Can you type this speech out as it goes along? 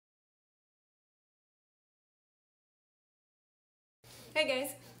Hey guys,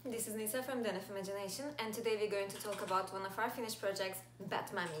 this is Nisa from Den of Imagination, and today we're going to talk about one of our finished projects,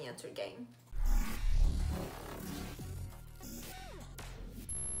 Batman miniature game.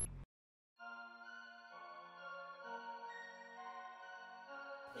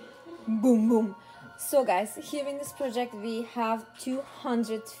 Boom boom. So guys, here in this project we have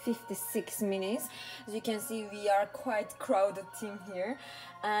 256 minis. As you can see, we are quite crowded team here,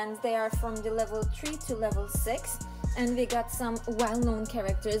 and they are from the level 3 to level 6, and we got some well-known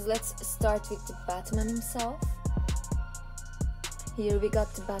characters. Let's start with the Batman himself. Here we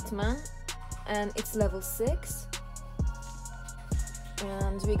got the Batman, and it's level 6,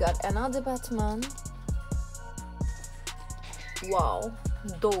 and we got another Batman. Wow,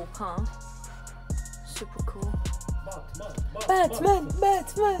 dope, huh? Super cool. Batman!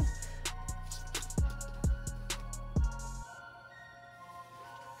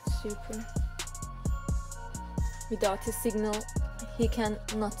 Super. Without his signal, he can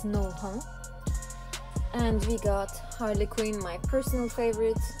not know, huh? And we got Harley Quinn, my personal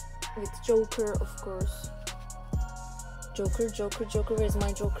favorite, with Joker, of course. Joker, where's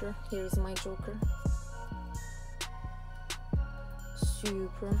my Joker? Here is my Joker.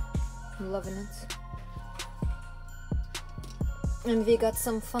 Super. I'm loving it. And we got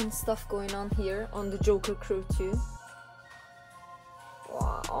some fun stuff going on here on the Joker crew too.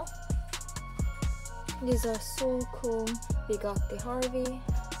 Wow. These are so cool. We got the Harvey.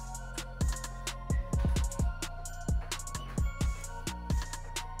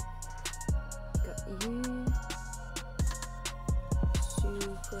 Got you.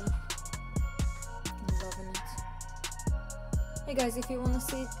 Super. I'm loving it. Hey guys, if you want to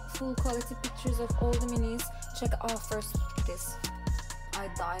see full quality pictures of all the minis, check out first this. I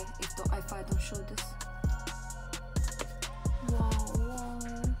die if I don't show this. Wow,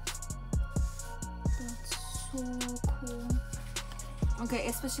 that's so cool. Okay,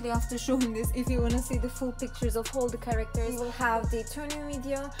 especially after showing this, if you want to see the full pictures of all the characters, we will have the Torun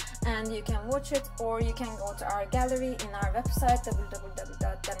video, and you can watch it, or you can go to our gallery in our website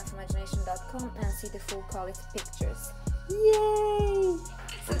www.denofimagination.com and see the full quality pictures. Yay!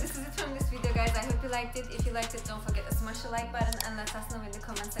 So this is it from this video, guys. I hope you liked it. If you liked it, don't forget to smash the like button and let us know in the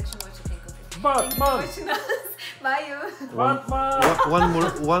comment section what you think of it. Thank you for watching us. Bye you. One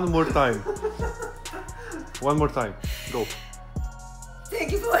more time. One more time. Go.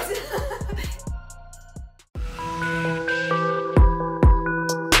 Thank you for watching.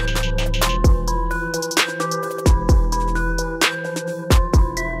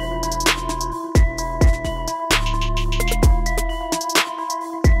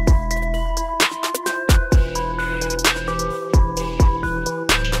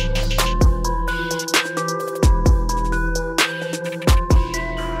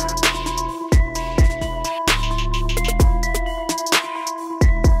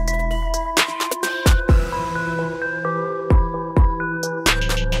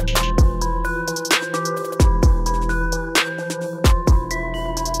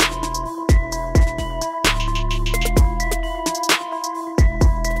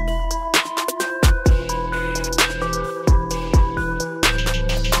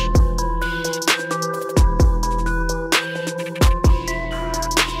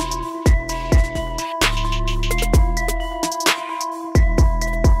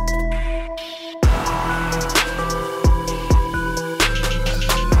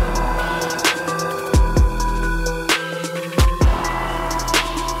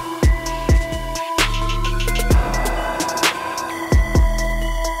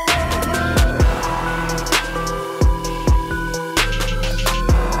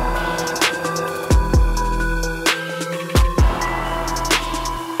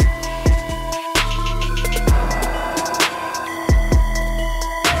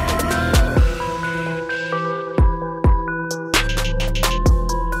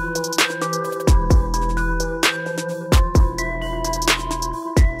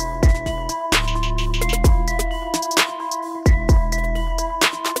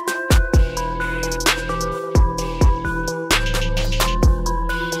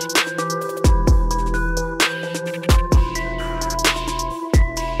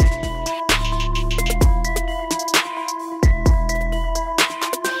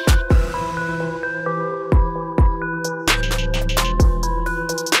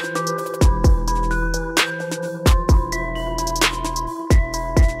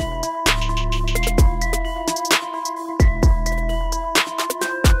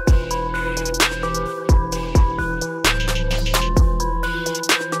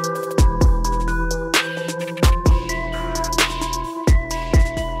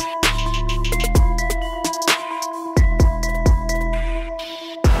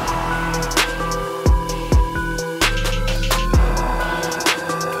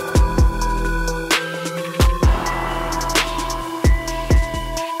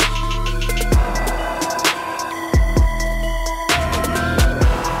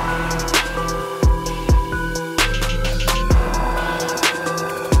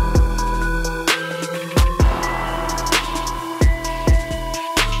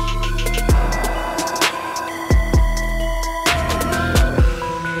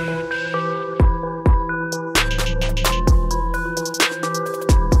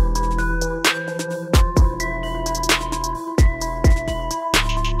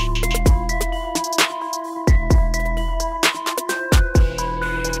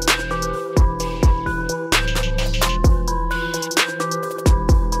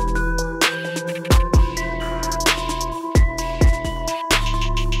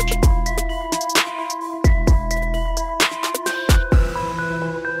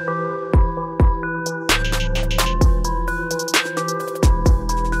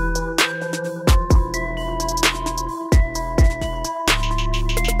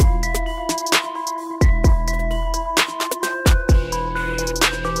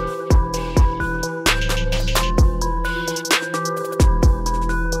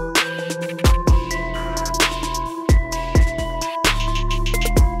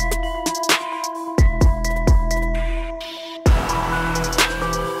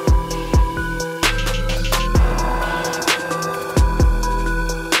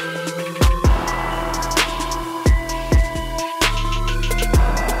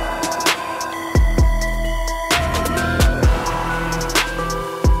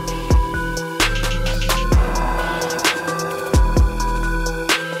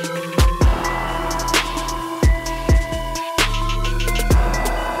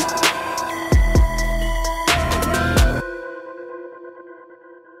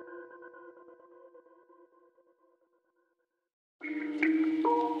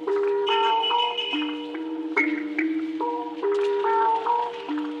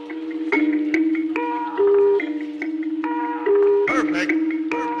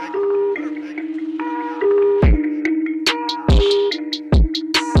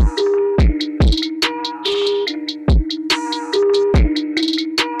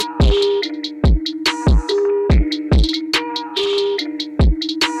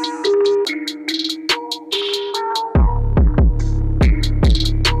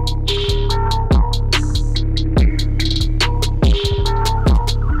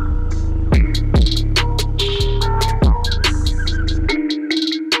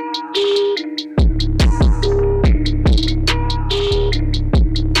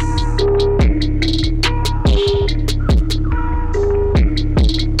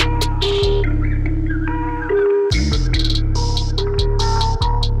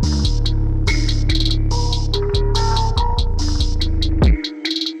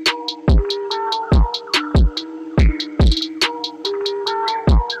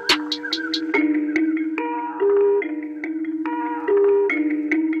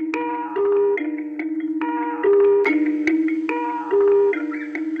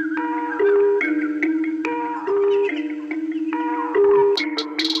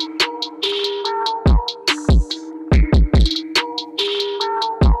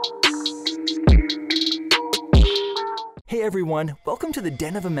 everyone, welcome to the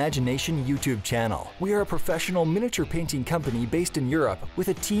Den of Imagination YouTube channel. We are a professional miniature painting company based in Europe with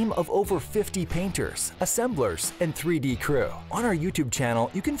a team of over 50 painters, assemblers, and 3D crew. On our YouTube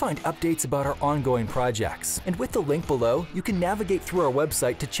channel, you can find updates about our ongoing projects. And with the link below, you can navigate through our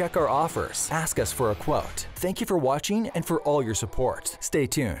website to check our offers. Ask us for a quote. Thank you for watching and for all your support. Stay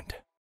tuned.